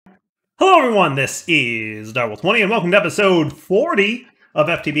Hello everyone, this is Darwell20 and welcome to episode 40 of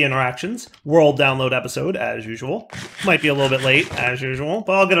FTB Interactions. World download episode, as usual. Might be a little bit late, as usual,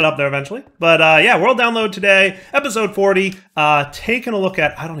 but I'll get it up there eventually. But yeah, world download today, episode 40, taking a look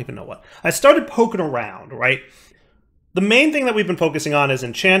at, I don't even know what. I started poking around, right? The main thing that we've been focusing on is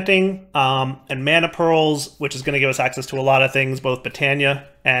enchanting and mana pearls, which is going to give us access to a lot of things, both Botania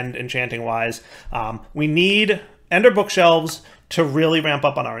and enchanting-wise. We need Ender bookshelves to really ramp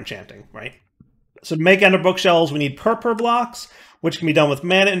up on our enchanting, right? So to make Ender bookshelves, we need purple blocks, which can be done with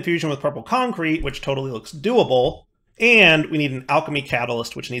mana infusion with purple concrete, which totally looks doable. And we need an alchemy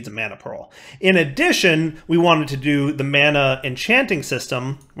catalyst, which needs a mana pearl. In addition, we wanted to do the mana enchanting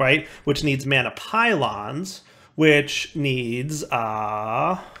system, right? Which needs mana pylons, which needs, do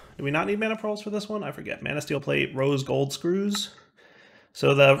we not need mana pearls for this one? I forget. Mana steel plate, rose gold screws.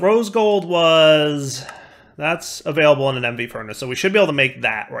 So the rose gold was... that's available in an MV furnace, so we should be able to make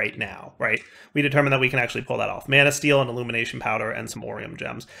that right now, right? We determined that we can actually pull that off. Mana steel and illumination powder and some Orium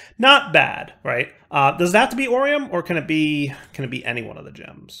gems. Not bad, right? Does that have to be Orium, or can it be any one of the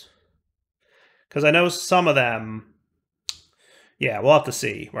gems? Because I know some of them, yeah, we'll have to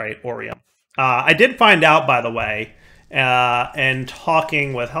see, right? Orium. I did find out, by the way, and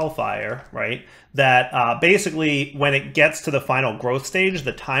talking with Hellfire, right, that basically when it gets to the final growth stage,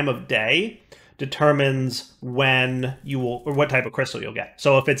 the time of day determines when you will, or what type of crystal you'll get.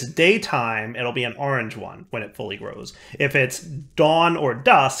 So if it's daytime, it'll be an orange one when it fully grows. If it's dawn or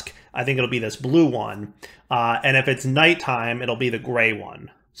dusk, I think it'll be this blue one. And if it's nighttime, it'll be the gray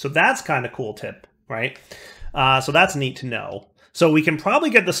one. So that's kind of cool tip, right? So that's neat to know. So we can probably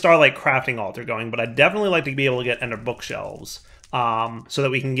get the Starlight Crafting Altar going, but I'd definitely like to be able to get Ender bookshelves so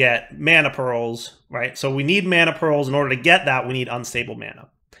that we can get mana pearls, right? So we need mana pearls. In order to get that, we need unstable mana.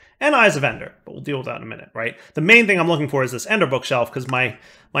 And Eyes of Ender, but we'll deal with that in a minute, right? The main thing I'm looking for is this Ender bookshelf, because my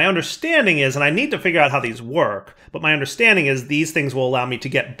understanding is, and I need to figure out how these work, but my understanding is these things will allow me to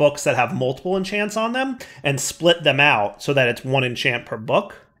get books that have multiple enchants on them and split them out so that it's one enchant per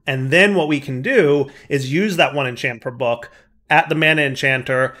book. And then what we can do is use that one enchant per book at the Mana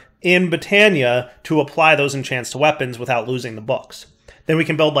Enchanter in Botania to apply those enchants to weapons without losing the books. Then we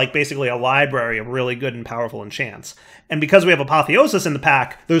can build like basically a library of really good and powerful enchants. And because we have Apotheosis in the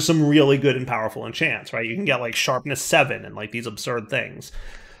pack, there's some really good and powerful enchants, right? You can get like Sharpness 7 and like these absurd things.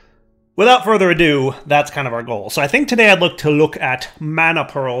 Without further ado, that's kind of our goal. So I think today I'd look at mana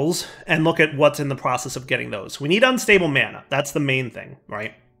pearls and look at what's in the process of getting those. We need unstable mana. That's the main thing,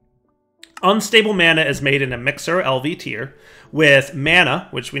 right? Unstable mana is made in a mixer LV tier with mana,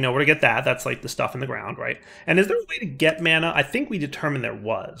 which we know where to get that. That's like the stuff in the ground, right? And is there a way to get mana? I think we determined there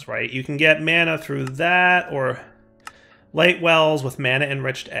was, right? You can get mana through that or light wells with mana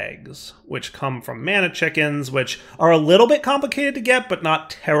enriched eggs, which come from mana chickens, which are a little bit complicated to get, but not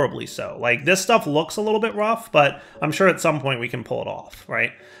terribly so. Like this stuff looks a little bit rough, but I'm sure at some point we can pull it off,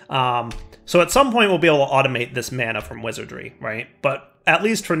 right? So at some point we'll be able to automate this mana from wizardry, right? But at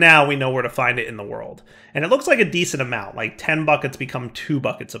least for now, we know where to find it in the world. And it looks like a decent amount, like 10 buckets become 2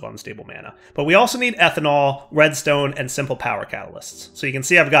 buckets of unstable mana. But we also need ethanol, redstone, and simple power catalysts. So you can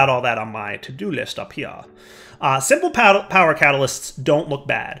see I've got all that on my to-do list up here. Simple power catalysts don't look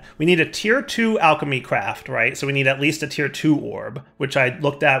bad. We need a tier 2 alchemy craft, right? So we need at least a tier 2 orb, which I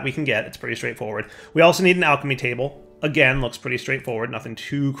looked at, we can get. It's pretty straightforward. We also need an alchemy table. Again, looks pretty straightforward. Nothing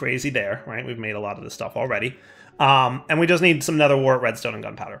too crazy there, right? We've made a lot of this stuff already. And we just need some nether wart, redstone, and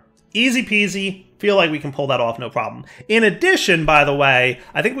gunpowder. Easy peasy. Feel like we can pull that off, no problem. In addition, by the way,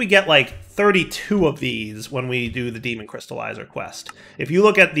 I think we get like 32 of these when we do the Demon Crystallizer quest. If you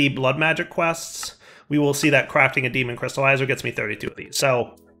look at the Blood Magic quests, we will see that crafting a Demon Crystallizer gets me 32 of these.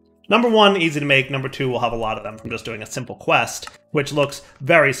 So, number 1, easy to make. Number 2, we'll have a lot of them from just doing a simple quest, which looks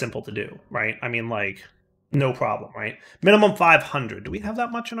very simple to do, right? I mean, like, no problem, right? Minimum 500. Do we have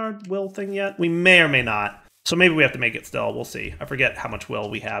that much in our will thing yet? We may or may not. So maybe we have to make it still. We'll see. I forget how much will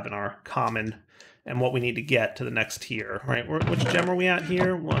we have in our common and what we need to get to the next tier, right? Which gem are we at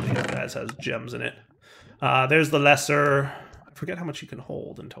here? One of these guys has gems in it. There's the lesser. I forget how much you can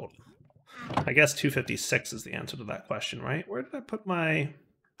hold in total. I guess 256 is the answer to that question, right? Where did I put my...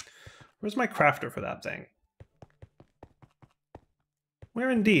 where's my crafter for that thing? Where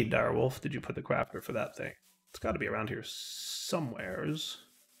indeed, Direwolf, did you put the crafter for that thing? It's got to be around here somewheres.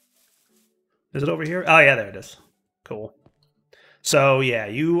 Is it over here? Oh, yeah, there it is. Cool. So, yeah,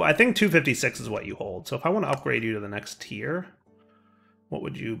 I think 256 is what you hold. So if I want to upgrade you to the next tier, what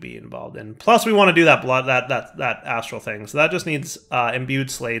would you be involved in? Plus, we want to do that that astral thing. So that just needs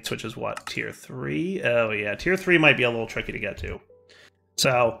imbued slates, which is what? Tier 3? Oh, yeah. Tier 3 might be a little tricky to get to.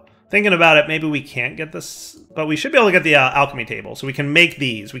 So thinking about it, maybe we can't get this, but we should be able to get the alchemy table, so we can make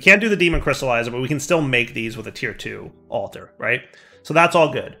these. We can't do the demon crystallizer, but we can still make these with a tier 2 altar, right? So that's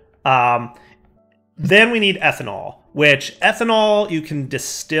all good. Then we need ethanol, which ethanol you can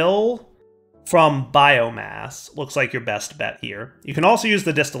distill from biomass. Looks like your best bet here. You can also use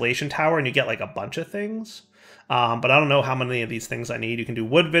the distillation tower and you get like a bunch of things. But I don't know how many of these things I need. You can do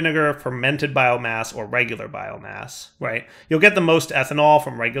wood vinegar, fermented biomass, or regular biomass, right? You'll get the most ethanol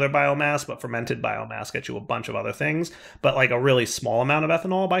from regular biomass, but fermented biomass gets you a bunch of other things, but like a really small amount of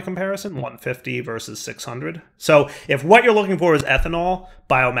ethanol by comparison, 150 versus 600. So if what you're looking for is ethanol,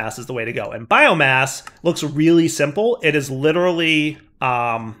 biomass is the way to go. And biomass looks really simple. It is literally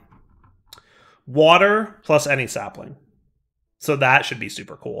water plus any sapling. So that should be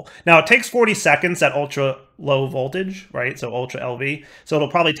super cool. Now, it takes 40 seconds at ultra low voltage, right? So ultra LV. So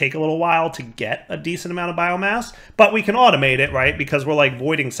it'll probably take a little while to get a decent amount of biomass, but we can automate it, right? Because we're like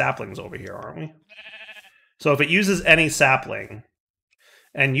voiding saplings over here, aren't we? So if it uses any sapling,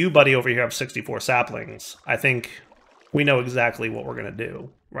 and you, buddy, over here have 64 saplings, I think we know exactly what we're going to do,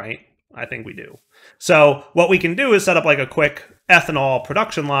 right? I think we do. So what we can do is set up like a quick ethanol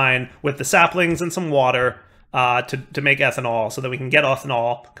production line with the saplings and some water, to make ethanol, so that we can get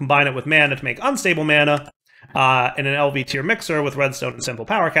ethanol, combine it with mana to make unstable mana, in an LV tier mixer with redstone and simple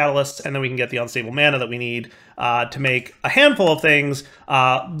power catalysts, and then we can get the unstable mana that we need to make a handful of things,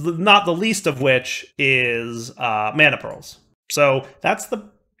 not the least of which is mana pearls. So that's the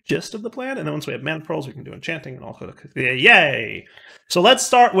gist of the plan, and then once we have mana pearls, we can do enchanting and all sorts of... Yay! So let's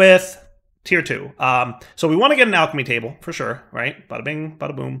start with tier 2. So we want to get an alchemy table, for sure, right? Bada bing,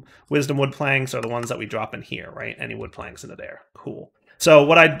 bada boom. Wisdom wood planks are the ones that we drop in here, right? Any wood planks into there. Cool. So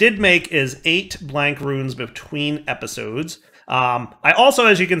what I did make is 8 blank runes between episodes. I also,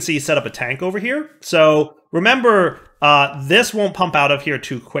 as you can see, set up a tank over here. So remember, this won't pump out of here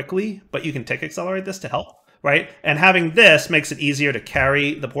too quickly, but you can tick accelerate this to help, right? And having this makes it easier to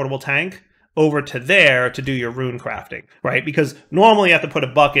carry the portable tank over to there to do your rune crafting, right? Because normally you have to put a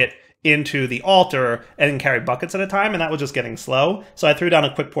bucket into the altar and carry buckets at a time, and that was just getting slow. So I threw down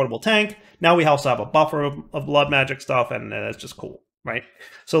a quick portable tank. Now we also have a buffer of blood magic stuff, and it's just cool, right?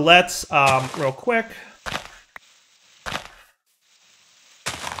 So let's, real quick,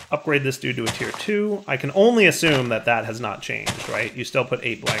 upgrade this dude to a tier 2. I can only assume that that has not changed, right? You still put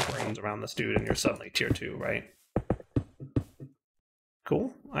 8 blank runes around this dude, and you're suddenly tier 2, right?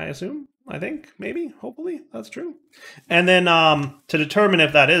 Cool, I assume. I think, maybe, hopefully, that's true. And then to determine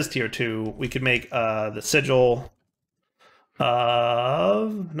if that is tier 2, we could make the sigil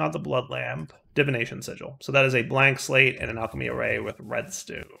of, not the blood lamp, divination sigil. So that is a blank slate and an alchemy array with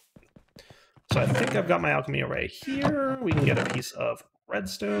redstone. So I think I've got my alchemy array here. We can get a piece of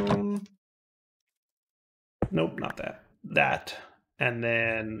redstone. Nope, not that. That. And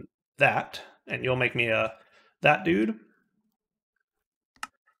then that. And you'll make me a that dude.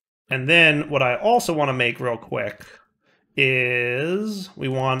 And then what I also want to make real quick is we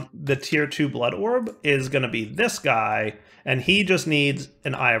want the tier 2 blood orb is going to be this guy, and he just needs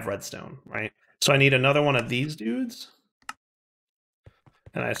an eye of redstone, right? So I need another one of these dudes.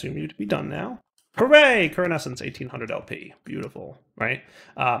 And I assume you to be done now. Hooray! Current essence 1800 LP. Beautiful, right?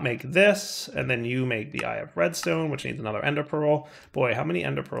 Make this, and then you make the eye of redstone, which needs another ender pearl. Boy, how many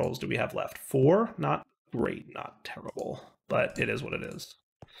ender pearls do we have left? 4? Not great, not terrible, but it is what it is.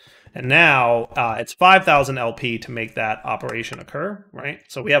 And now it's 5,000 LP to make that operation occur, right?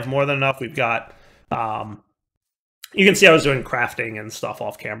 So we have more than enough. We've got, you can see I was doing crafting and stuff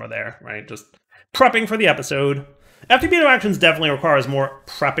off camera there, right? Just prepping for the episode. FTB Interactions definitely requires more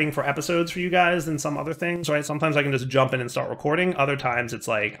prepping for episodes for you guys than some other things, right? Sometimes I can just jump in and start recording. Other times it's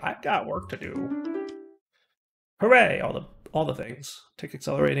like, I've got work to do. Hooray, all the things. Tick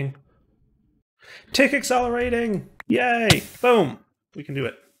accelerating. Tick accelerating! Yay! Boom! We can do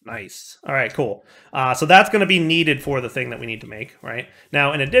it. Nice. All right, cool. So that's going to be needed for the thing that we need to make, right?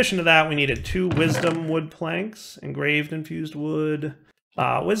 Now, in addition to that, we needed 2 wisdom wood planks, engraved infused wood,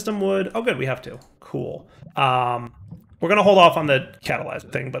 wisdom wood. Oh, good, we have 2. Cool. We're going to hold off on the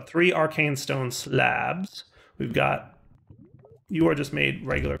catalyzer thing, but 3 arcane stone slabs. We've got, you are just made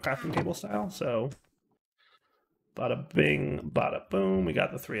regular crafting table style, so bada bing, bada boom. We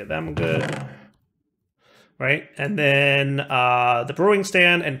got the 3 of them good. Right, and then the brewing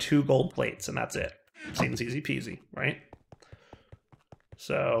stand and 2 gold plates, and that's it. Seems easy peasy, right?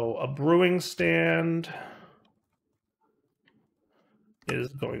 So a brewing stand is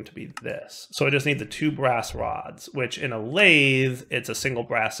going to be this. So I just need the 2 brass rods, which in a lathe, it's a single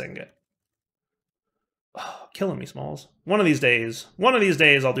brass ingot. Oh, killing me, Smalls. One of these days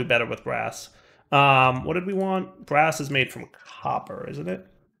I'll do better with brass. What did we want? Brass is made from copper, isn't it?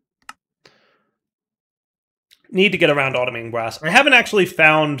 Need to get around automating brass. I haven't actually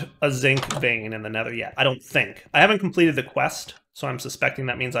found a zinc vein in the nether yet. I don't think. I haven't completed the quest, so I'm suspecting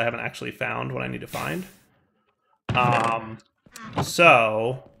that means I haven't actually found what I need to find.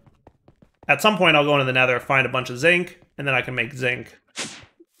 So, at some point I'll go into the nether, find a bunch of zinc, and then I can make zinc,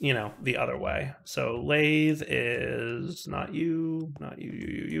 you know, the other way. So lathe is not you, not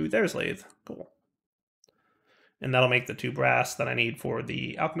you. There's lathe. Cool. And that'll make the 2 brass that I need for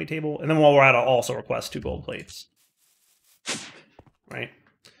the alchemy table. And then while we're at it, I'll also request 2 gold plates. Right?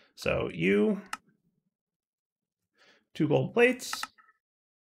 So you, 2 gold plates,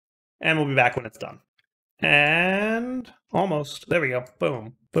 and we'll be back when it's done. And almost. There we go.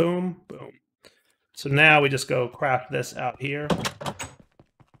 Boom, boom, boom. So now we just go craft this out here.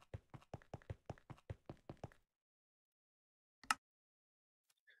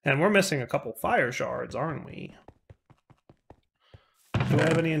 And we're missing a couple fire shards, aren't we? Do I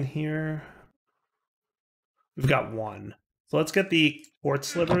have any in here? We've got 1. So let's get the quartz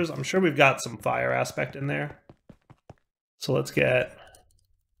slivers. I'm sure we've got some fire aspect in there. So let's get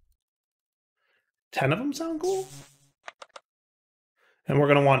 10 of them. Sound cool? And we're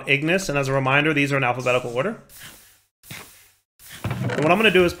going to want Ignis. And as a reminder, these are in alphabetical order. And what I'm going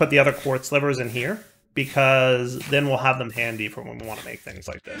to do is put the other quartz slivers in here, because then we'll have them handy for when we want to make things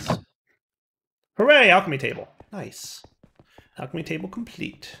like this. Hooray! Alchemy table. Nice. Alchemy table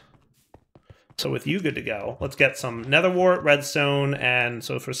complete. So with you good to go, let's get some nether wart, redstone, and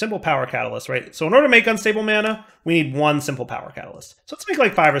so for simple power catalyst, right? So in order to make unstable mana, we need 1 simple power catalyst. So let's make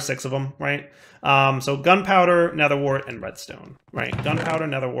like 5 or 6 of them, right? So gunpowder, nether wart, and redstone, right? Gunpowder,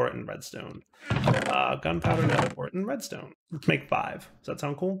 nether wart, and redstone. Gunpowder, nether wart, and redstone. Let's make 5. Does that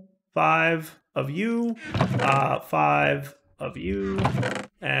sound cool? 5 of you, 5 of you,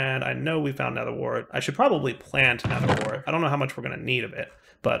 and I know we found nether wart. I should probably plant nether wart. I don't know how much we're going to need of it,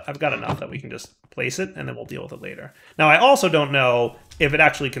 but I've got enough that we can just place it, and then we'll deal with it later. Now, I also don't know if it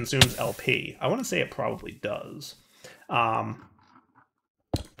actually consumes LP. I want to say it probably does, but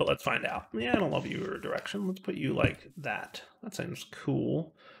let's find out. Yeah, I don't love your direction. Let's put you like that. That seems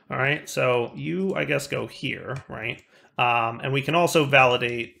cool. All right, so you, I guess, go here, right? And we can also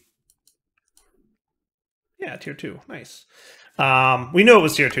validate. Yeah, tier 2. Nice. We knew it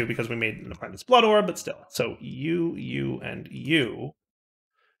was tier 2 because we made an apprentice blood orb, but still. So you, and you.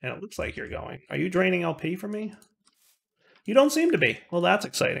 And it looks like you're going. Are you draining LP from me? You don't seem to be. Well, that's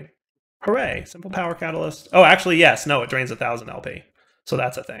exciting. Hooray. Simple power catalyst. Oh, actually, yes. No, it drains 1,000 LP. So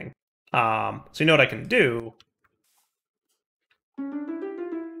that's a thing. So you know what I can do?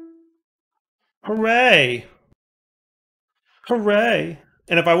 Hooray. Hooray.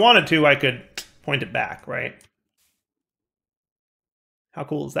 And if I wanted to, I could point it back, right? How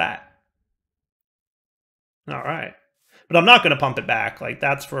cool is that? All right. But I'm not going to pump it back. Like,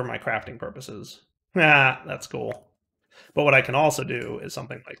 that's for my crafting purposes. That's cool. But what I can also do is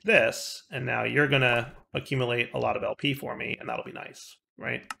something like this, and now you're going to accumulate a lot of LP for me, and that'll be nice,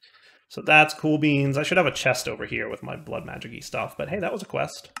 right? So that's cool beans. I should have a chest over here with my blood magic-y stuff, but hey, that was a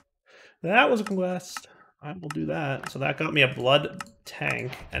quest. That was a quest. I will do that. So that got me a blood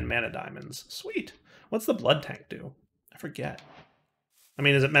tank and mana diamonds. Sweet. What's the blood tank do? I forget. I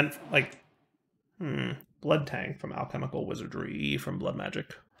mean, is it meant like... blood tank from alchemical wizardry from blood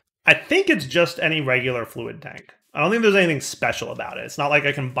magic. I think it's just any regular fluid tank. I don't think there's anything special about it. It's not like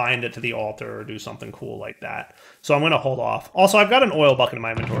I can bind it to the altar or do something cool like that. So I'm going to hold off. Also, I've got an oil bucket in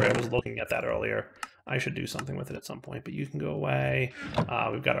my inventory. I was looking at that earlier. I should do something with it at some point, but you can go away.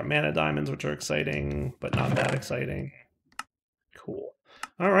 We've got our mana diamonds, which are exciting, but not that exciting. Cool.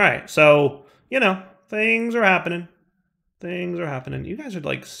 All right. So, you know, things are happening. Things are happening. You guys are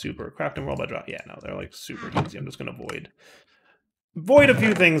like super crafting world by drop. Yeah, no, they're like super easy. I'm just going to void a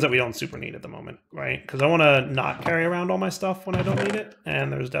few things that we don't super need at the moment, right? Because I want to not carry around all my stuff when I don't need it.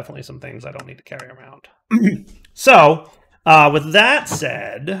 And there's definitely some things I don't need to carry around. So, with that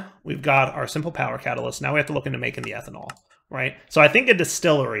said, we've got our simple power catalyst. Now we have to look into making the ethanol, right? So I think a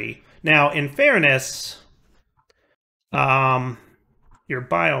distillery. Now, in fairness, your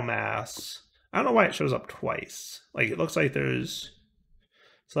biomass, I don't know why it shows up twice. Like, it looks like there's...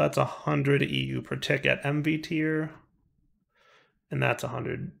 So that's 100 EU per tick at MV tier. And that's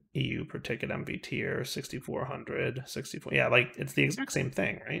 100 EU per tick at MV tier. 6,400, 64... Yeah, like, it's the exact same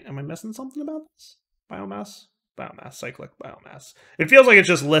thing, right? Am I missing something about this? Biomass? Biomass, cyclic biomass. It feels like it's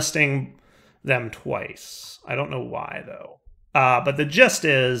just listing them twice. I don't know why, though. But the gist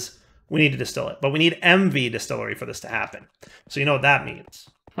is, we need to distill it. But we need MV distillery for this to happen. So you know what that means.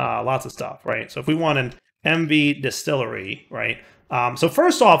 Lots of stuff, right? So if we want an MV distillery, right? So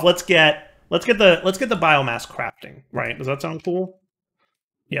first off, let's get the biomass crafting, right? Does that sound cool?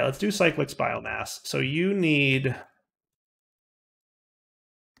 Yeah, let's do Cyclics biomass. So you need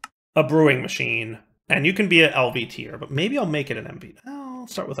a brewing machine, and you can be an LV tier, but maybe I'll make it an MV. I'll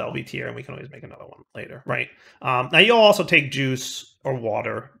start with LV tier, and we can always make another one later, right? Now you'll also take juice or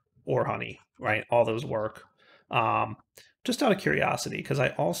water or honey, right? All those work. Just out of curiosity, because I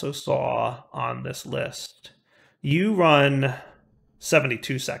also saw on this list, you run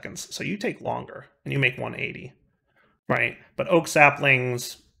 72 seconds, so you take longer, and you make 180, right? But oak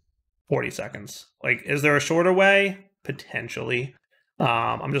saplings, 40 seconds. Like, is there a shorter way? Potentially.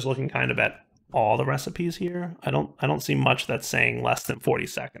 I'm just looking kind of at all the recipes here. I don't see much that's saying less than 40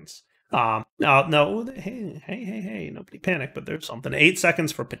 seconds. No, hey, nobody panic, but there's something. 8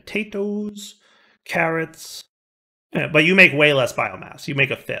 seconds for potatoes, carrots. Yeah, but you make way less biomass. You make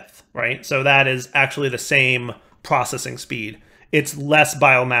a fifth, right? So that is actually the same processing speed. It's less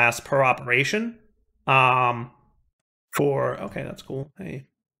biomass per operation. Okay, that's cool. Hey,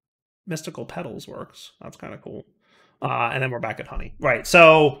 Mystical Petals works. That's kind of cool. And then we're back at honey. Right,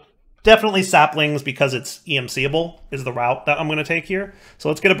 so definitely saplings because it's EMCable is the route that I'm going to take here. So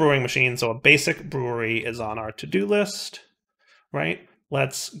let's get a brewing machine. So a basic brewery is on our to-do list, right?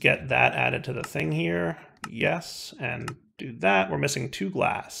 Let's get that added to the thing here. Yes, and do that. We're missing 2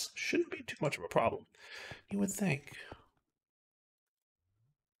 glass. Shouldn't be too much of a problem, you would think.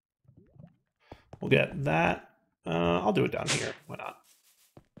 We'll get that. I'll do it down here. Why not?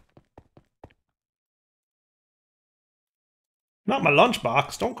 Not my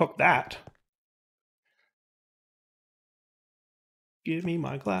lunchbox. Don't cook that. Give me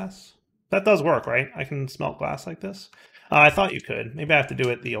my glass. That does work, right? I can smelt glass like this. I thought you could. Maybe I have to do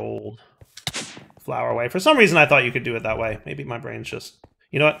it the old flour way. For some reason, I thought you could do it that way. Maybe my brain's just...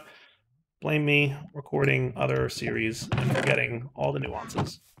 You know what? Blame me recording other series and forgetting all the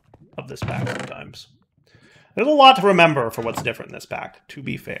nuances of this pack sometimes. There's a lot to remember for what's different in this pack, to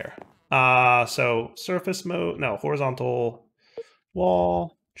be fair. So surface mode... No, horizontal...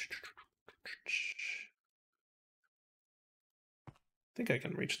 Wall. I think I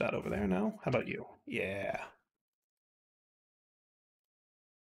can reach that over there now. How about you? Yeah.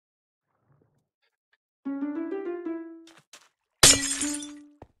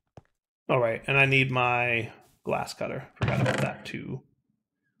 All right, and I need my glass cutter. Forgot about that too.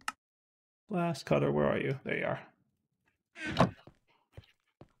 Glass cutter, where are you? There you are.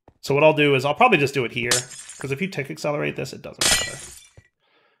 So what I'll do is I'll probably just do it here, because if you tick accelerate this, it doesn't matter.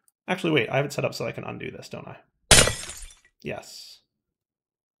 Actually, wait, I have it set up so I can undo this, don't I? Yes.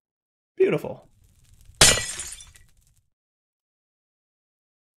 Beautiful.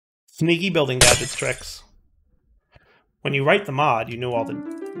 Sneaky building gadgets tricks. When you write the mod, you know all the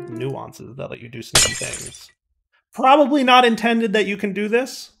nuances that let you do sneaky things. Probably not intended that you can do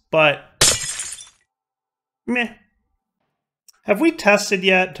this, but meh. Have we tested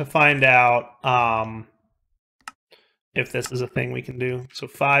yet to find out if this is a thing we can do? So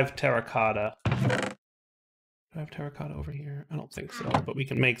 5 terracotta. Do I have terracotta over here? I don't think so, but we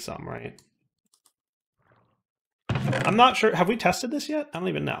can make some, right? I'm not sure. Have we tested this yet? I don't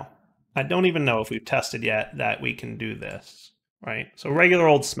even know. I don't even know if we've tested yet that we can do this, right? So regular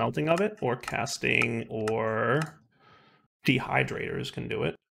old smelting of it, or casting, or dehydrators can do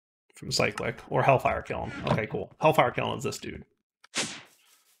it from Cyclic, or Hellfire Kiln. Okay, cool. Hellfire Kiln is this dude.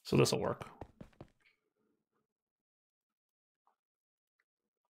 So this will work.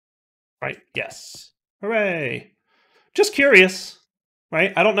 Right, yes. Hooray. Just curious,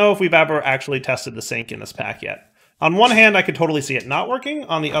 right? I don't know if we've ever actually tested the sink in this pack yet. On one hand, I could totally see it not working.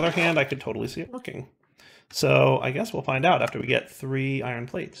 On the other hand, I could totally see it working. So I guess we'll find out after we get 3 iron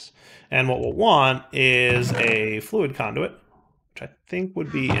plates. And what we'll want is a fluid conduit, which I think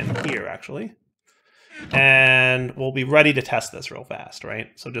would be in here, actually. And we'll be ready to test this real fast, right?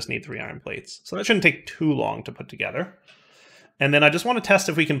 So just need 3 iron plates. So that shouldn't take too long to put together. And then I just want to test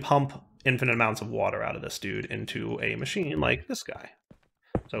if we can pump infinite amounts of water out of this dude into a machine like this guy.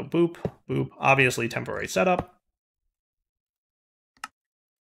 So boop, boop, obviously temporary setup.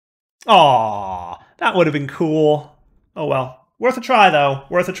 Aww, that would have been cool. Oh well, worth a try though,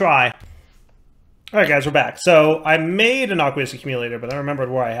 worth a try. All right guys, we're back. So I made an aqueous accumulator, but I remembered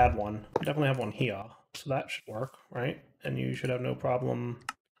where I had one. I definitely have one here, so that should work, right? And you should have no problem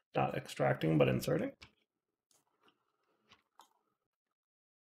not extracting, but inserting.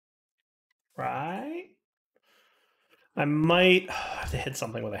 Right? I might have to hit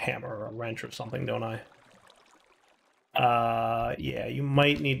something with a hammer or a wrench or something, don't I? Yeah, you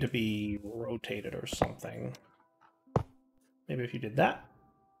might need to be rotated or something. Maybe if you did that.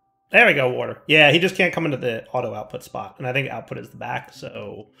 There we go, water. Yeah, he just can't come into the auto output spot. And I think output is the back,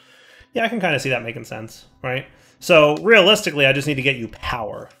 so Yeah, I can kind of see that making sense, right? So realistically, I just need to get you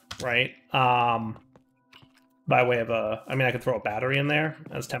power, right? By way of I mean, I could throw a battery in there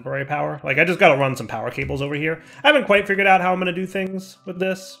as temporary power. Like, I just got to run some power cables over here. I haven't quite figured out how I'm going to do things with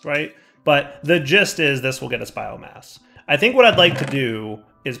this, right? But the gist is this will get us biomass. I think what I'd like to do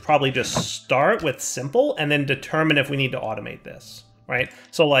is probably just start with simple and then determine if we need to automate this, right?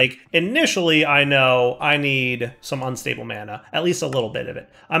 So, like, initially, I know I need some unstable mana, at least a little bit of it.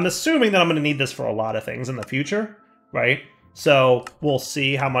 I'm assuming that I'm going to need this for a lot of things in the future, right? So we'll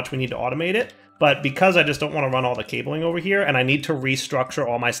see how much we need to automate it. But because I just don't want to run all the cabling over here, and I need to restructure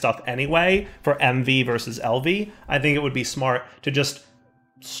all my stuff anyway for MV versus LV, I think it would be smart to just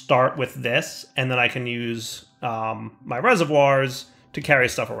start with this, and then I can use my reservoirs to carry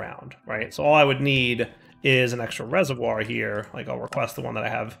stuff around, right? So all I would need is an extra reservoir here. Like, I'll request the one that I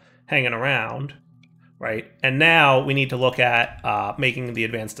have hanging around, right? And now we need to look at making the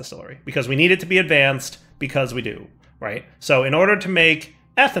advanced distillery, because we need it to be advanced, because we do, right? So in order to make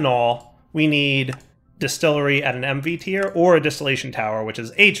ethanol, we need distillery at an MV tier or a distillation tower, which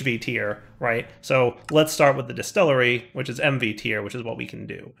is HV tier, right? So let's start with the distillery, which is MV tier, which is what we can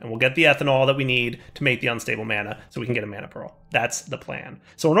do. And we'll get the ethanol that we need to make the unstable mana so we can get a mana pearl. That's the plan.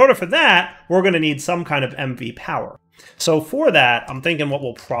 So in order for that, we're going to need some kind of MV power. So for that, I'm thinking what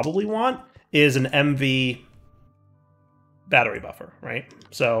we'll probably want is an MV battery buffer, right?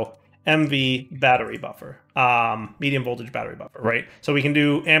 So MV battery buffer, medium voltage battery buffer, right? So we can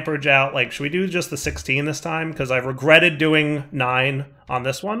do amperage out, like, should we do just the 16 this time? Because I've regretted doing 9 on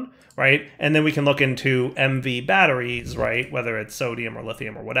this one, right? And then we can look into MV batteries, right? Whether it's sodium or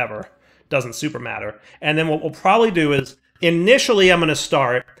lithium or whatever, doesn't super matter. And then what we'll probably do is, initially I'm going to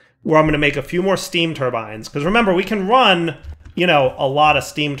start where I'm going to make a few more steam turbines. Because remember, we can run, you know, a lot of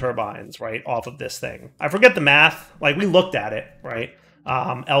steam turbines, right, off of this thing. I forget the math, like, we looked at it, right?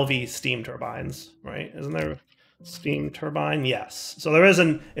 LV steam turbines, right? Isn't there steam turbine? Yes. So there is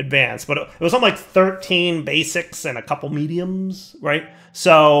an advanced, but it was something like 13 basics and a couple mediums, right?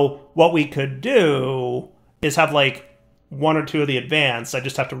 So what we could do is have like 1 or 2 of the advanced. I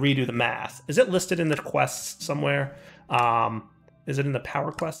just have to redo the math. Is it listed in the quests somewhere? Is it in the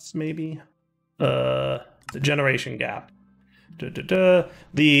power quests maybe? The generation gap.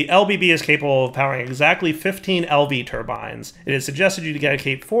 The LBB is capable of powering exactly 15 LV turbines. It is suggested you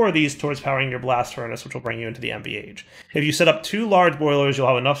dedicate 4 of these towards powering your blast furnace, which will bring you into the MV age. If you set up 2 large boilers, you'll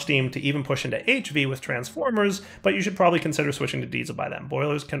have enough steam to even push into HV with transformers, but you should probably consider switching to diesel by then.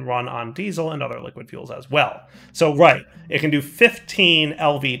 Boilers can run on diesel and other liquid fuels as well. So, right, it can do 15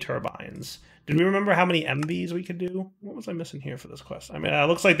 LV turbines. Did we remember how many MVs we could do? What was I missing here for this quest? I mean, it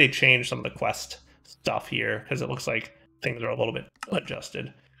looks like they changed some of the quest stuff here, because it looks like things are a little bit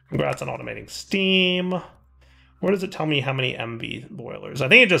adjusted. Congrats on automating steam. Where does it tell me how many MV boilers? I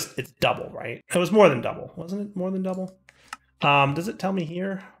think it's double, right? It was more than double. Wasn't it more than double? Does it tell me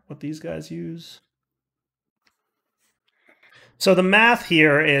here what these guys use? So the math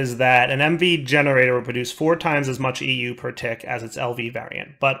here is that an MV generator will produce 4 times as much EU per tick as its LV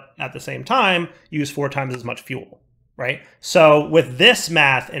variant, but at the same time, use 4 times as much fuel, right? So with this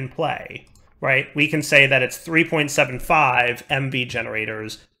math in play, right, we can say that it's 3.75 MV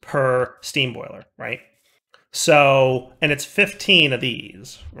generators per steam boiler, right? So, and it's 15 of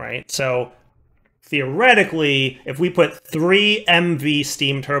these, right? So theoretically, if we put 3 MV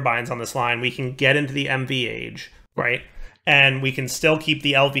steam turbines on this line, we can get into the MV age, right? And we can still keep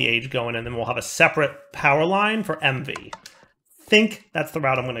the LV age going, and then we'll have a separate power line for MV. Think that's the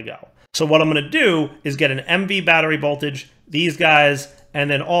route I'm going to go. So what I'm going to do is get an MV battery voltage, these guys, and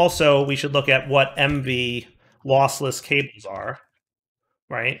then also we should look at what MV lossless cables are,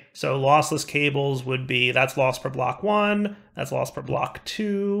 right? So lossless cables would be, that's loss per block 1, that's loss per block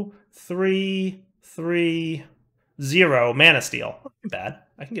 2, 3, 3, 0, mana steel. Not bad.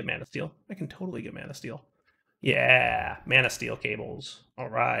 I can get mana steel. I can totally get mana steel. Yeah, mana steel cables. All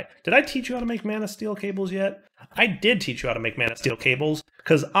right. Did I teach you how to make mana steel cables yet? I did teach you how to make mana steel cables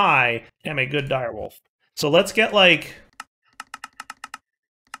because I am a good direwolf. So let's get like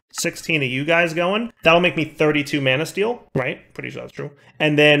 16 of you guys going. That'll make me 32 mana steel, right? Pretty sure that's true.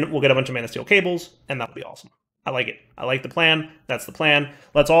 And then we'll get a bunch of mana steel cables, and that'll be awesome. I like it. I like the plan. That's the plan.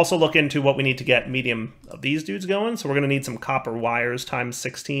 Let's also look into what we need to get medium of these dudes going. So we're going to need some copper wires times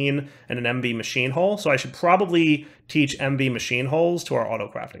 16 and an MV machine hole. So I should probably teach MV machine holes to our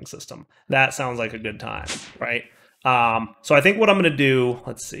auto crafting system. That sounds like a good time, right? So I think what I'm going to do,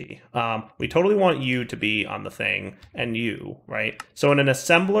 let's see, we totally want you to be on the thing and you, right? So in an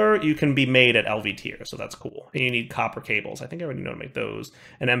assembler, you can be made at LV tier, so that's cool. And you need copper cables. I think I already know how to make those,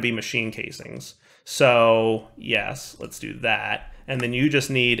 and MV machine casings. So yes, let's do that. and then you just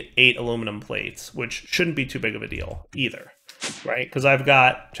need 8 aluminum plates, which shouldn't be too big of a deal either, right? Because I've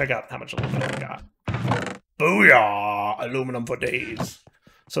got, check out how much aluminum I've got. Booyah! Aluminum for days.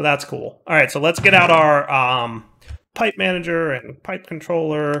 So that's cool. All right, so let's get out our pipe manager and pipe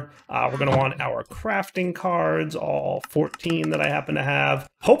controller. We're going to want our crafting cards, all 14 that I happen to have.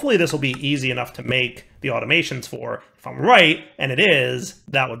 Hopefully this will be easy enough to make the automations for. If I'm right, and it is,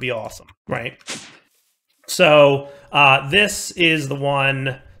 that would be awesome, right? So this is the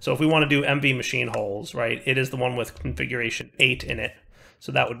one, so if we want to do MV machine holes, right, it is the one with configuration 8 in it.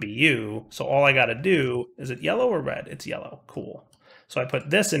 So that would be you. So all I got to do, is it yellow or red? It's yellow. Cool. So I put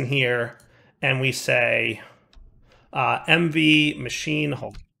this in here, and we say MV machine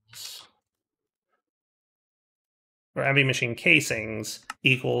holes, or MV machine casings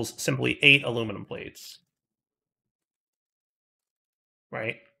equals simply 8 aluminum plates,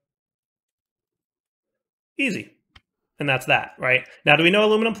 right? Easy. And that's that, right? Now, do we know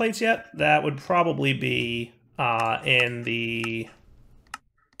aluminum plates yet? That would probably be in the,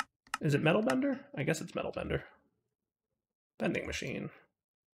 is it metal bender? I guess it's metal bender. Bending machine.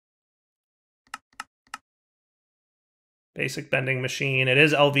 Basic bending machine. It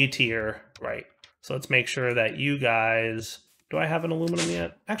is LV tier, right? So let's make sure that you guys, do I have an aluminum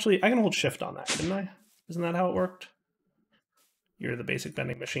yet? Actually, I can hold shift on that, didn't I? Isn't that how it worked? You're the basic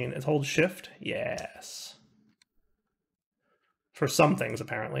bending machine. Is hold shift? Yes. For some things,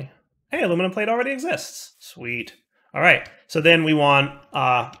 apparently. Hey, aluminum plate already exists. Sweet. All right. So then we want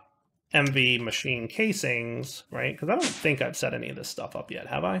MV machine casings, right? Because I don't think I've set any of this stuff up yet,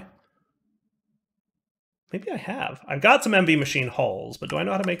 have I? Maybe I have. I've got some MV machine holes, but do I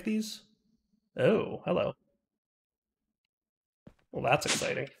know how to make these? Oh, hello. Well, that's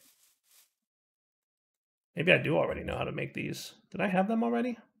exciting. Maybe I do already know how to make these. Did I have them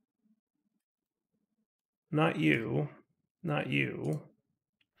already? Not you. Not you.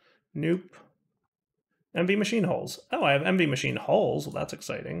 Nope. MV machine holes. Oh, I have MV machine holes. Well, that's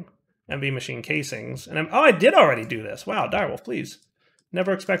exciting. MV machine casings. And oh, I did already do this. Wow, Direwolf, please.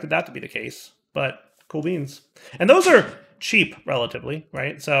 Never expected that to be the case, but cool beans. And those are cheap, relatively,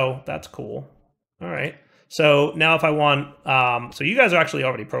 right? So that's cool. All right. So now if I want, so you guys are actually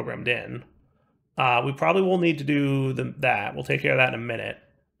already programmed in. We probably will need to do that. We'll take care of that in a minute.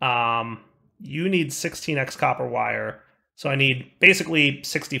 You need 16x copper wire. So I need basically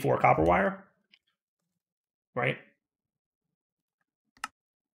 64 copper wire, right?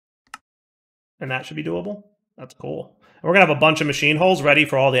 And that should be doable. That's cool. And we're going to have a bunch of machine holes ready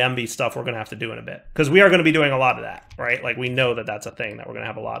for all the MV stuff we're going to have to do in a bit. Because we are going to be doing a lot of that, right? Like we know that that's a thing that we're going to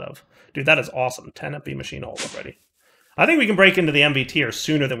have a lot of. Dude, that is awesome. 10 MV machine holes already. I think we can break into the MV tier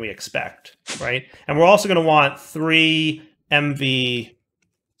sooner than we expect, right? And we're also going to want 3 MV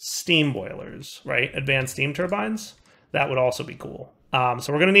steam boilers, right? Advanced steam turbines. That would also be cool.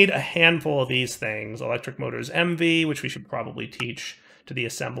 So we're going to need a handful of these things. Electric motors MV, which we should probably teach to the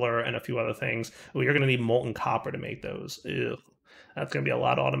assembler, and a few other things. Well, you're going to need molten copper to make those. Ew. That's going to be a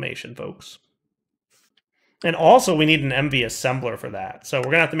lot of automation, folks. And also, we need an MV assembler for that. So we're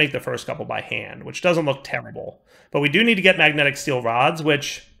going to have to make the first couple by hand, which doesn't look terrible. But we do need to get magnetic steel rods,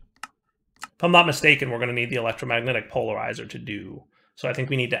 which, if I'm not mistaken, we're going to need the electromagnetic polarizer to do. So I think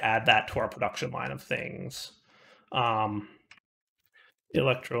we need to add that to our production line of things.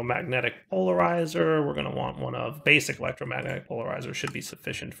 Electromagnetic polarizer, we're going to want one of. Basic electromagnetic polarizer should be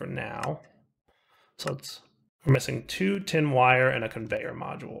sufficient for now. So we're missing 2 tin wire and a conveyor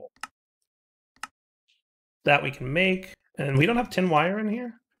module. That we can make. And we don't have tin wire in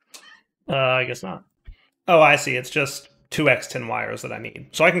here? I guess not. Oh, I see. It's just 2x tin wires that I need.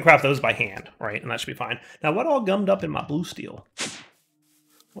 So I can craft those by hand, right? And that should be fine. Now, what all gummed up in my blue steel?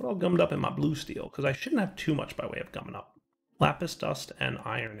 What all gummed up in my blue steel? Because I shouldn't have too much by way of gumming up. Lapis dust and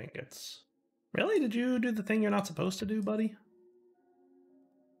iron ingots. Really? Did you do the thing you're not supposed to do, buddy?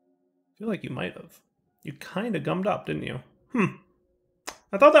 I feel like you might have. You kind of gummed up, didn't you?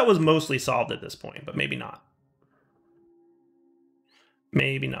 I thought that was mostly solved at this point, but maybe not.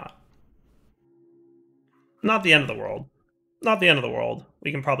 Maybe not. Not the end of the world. Not the end of the world.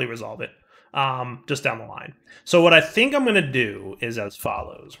 We can probably resolve it. Just down the line. So what I think I'm going to do is as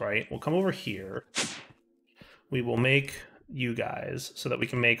follows, right? We'll come over here. We will make you guys so that we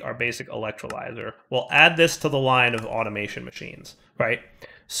can make our basic electrolyzer. We'll add this to the line of automation machines, right?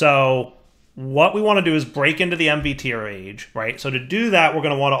 So what we want to do is break into the MV tier age, right? So to do that, we're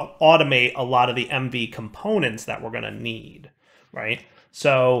going to want to automate a lot of the MV components that we're going to need, right?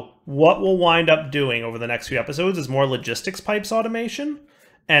 So what we'll wind up doing over the next few episodes is more logistics pipes automation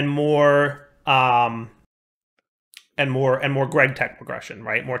and more and more Greg tech progression,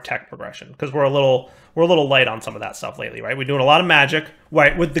 right? More tech progression, because we're a little light on some of that stuff lately, right? We're doing a lot of magic,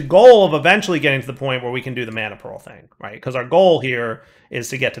 right? With the goal of eventually getting to the point where we can do the mana pearl thing, right? Because our goal here is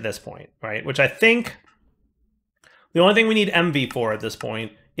to get to this point, right? Which I think the only thing we need MV for at this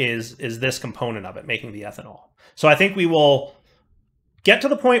point is this component of it, making the ethanol. So I think we will get to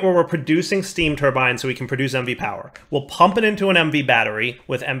the point where we're producing steam turbines so we can produce MV power. We'll pump it into an MV battery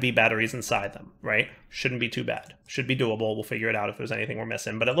with MV batteries inside them, right? Shouldn't be too bad. Should be doable. We'll figure it out if there's anything we're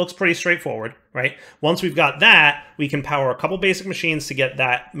missing, but it looks pretty straightforward, right? Once we've got that, we can power a couple basic machines to get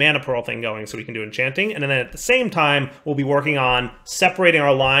that mana pearl thing going so we can do enchanting, and then at the same time, we'll be working on separating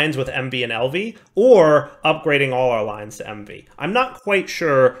our lines with MV and LV, or upgrading all our lines to MV. I'm not quite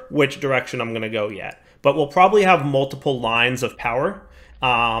sure which direction I'm going to go yet, but we'll probably have multiple lines of power.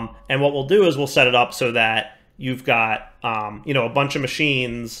 And what we'll do is we'll set it up so that you've got, you know, a bunch of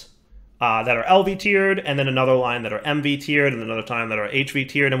machines that are LV tiered, and then another line that are MV tiered, and another time that are HV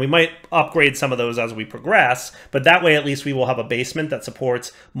tiered. And we might upgrade some of those as we progress, but that way at least we will have a basement that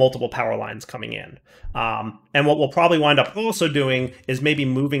supports multiple power lines coming in. And what we'll probably wind up also doing is maybe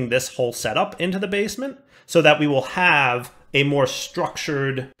moving this whole setup into the basement so that we will have a more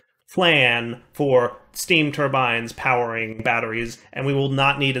structured plan for steam turbines powering batteries, and we will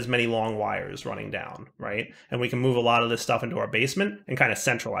not need as many long wires running down, right? And we can move a lot of this stuff into our basement and kind of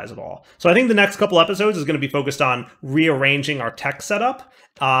centralize it all. So I think the next couple episodes is going to be focused on rearranging our tech setup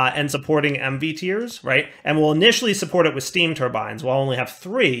and supporting MV tiers, right? And we'll initially support it with steam turbines. We'll only have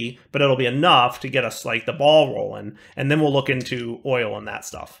 3, but it'll be enough to get us like the ball rolling, and then we'll look into oil and that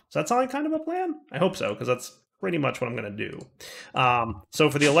stuff. So that sound like kind of a plan? I hope so, because that's pretty much what I'm going to do.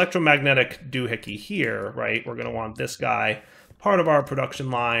 So for the electromagnetic doohickey here, right, we're going to want this guy, part of our production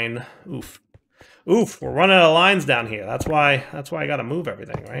line. Oof, we're running out of lines down here. That's why I got to move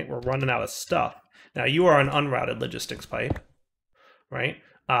everything, right? We're running out of stuff. Now you are an unrouted logistics pipe, right?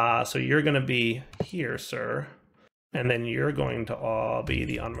 So you're going to be here, sir. And then you're going to all be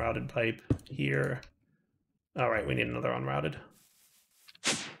the unrouted pipe here. All right, we need another unrouted.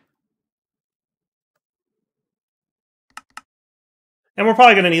 And we're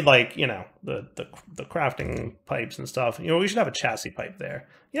probably going to need, like, you know, the crafting pipes and stuff. You know, we should have a chassis pipe there.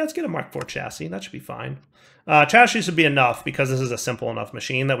 Yeah, let's get a Mark IV chassis. That should be fine. Chassis should be enough because this is a simple enough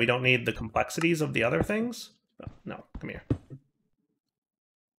machine that we don't need the complexities of the other things. Oh, no, come here.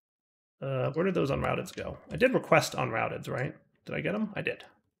 Where did those unrouteds go? I did request unrouteds, right? Did I get them? I did.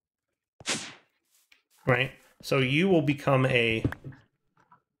 Right. So you will become a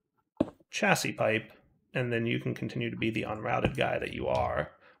chassis pipe, and then you can continue to be the unrouted guy that you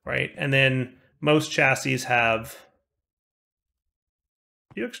are, right? And then most chassis have...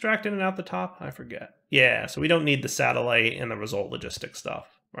 Do you extract in and out the top? I forget. Yeah, so we don't need the satellite and the result logistics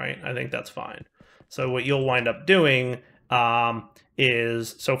stuff, right? I think that's fine. So what you'll wind up doing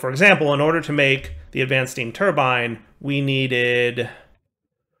is... So for example, in order to make the advanced steam turbine, we needed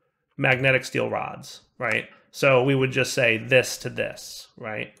magnetic steel rods, right? So we would just say this to this,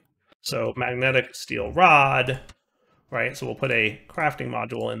 right? So magnetic steel rod, right? So we'll put a crafting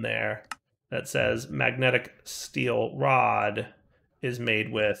module in there that says magnetic steel rod is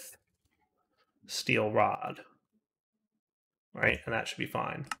made with steel rod, right? And that should be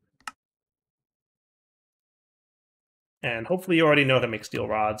fine. And hopefully you already know how to make steel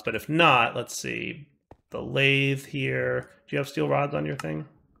rods, but if not, let's see. The lathe here. Do you have steel rods on your thing?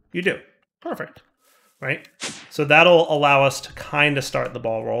 You do. Perfect. Right? So that'll allow us to kind of start the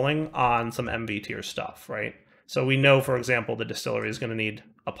ball rolling on some MV tier stuff, right? So we know, for example, the distillery is going to need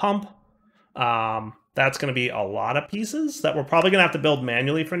a pump. That's going to be a lot of pieces that we're probably going to have to build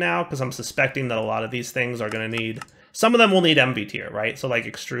manually for now, because I'm suspecting that a lot of these things are going to need... Some of them will need MV tier, right? So like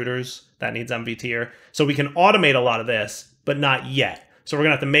extruders, that needs MV tier. So we can automate a lot of this, but not yet. So we're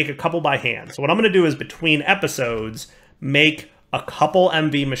going to have to make a couple by hand. So what I'm going to do is between episodes, make a couple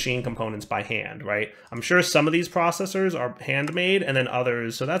MV machine components by hand, right? I'm sure some of these processors are handmade, and then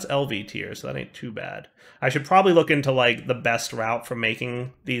others, so that's LV tier, so that ain't too bad. I should probably look into like the best route for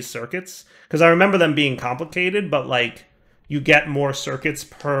making these circuits, because I remember them being complicated, but like you get more circuits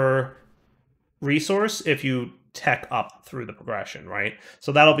per resource if you tech up through the progression, right?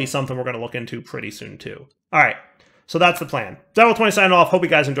 So that'll be something we're going to look into pretty soon too. All right, so that's the plan. Devil20 signing off. Hope you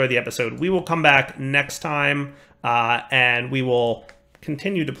guys enjoyed the episode. We will come back next time, and we will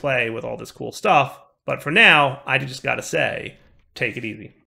continue to play with all this cool stuff. But for now, I just got to say, take it easy.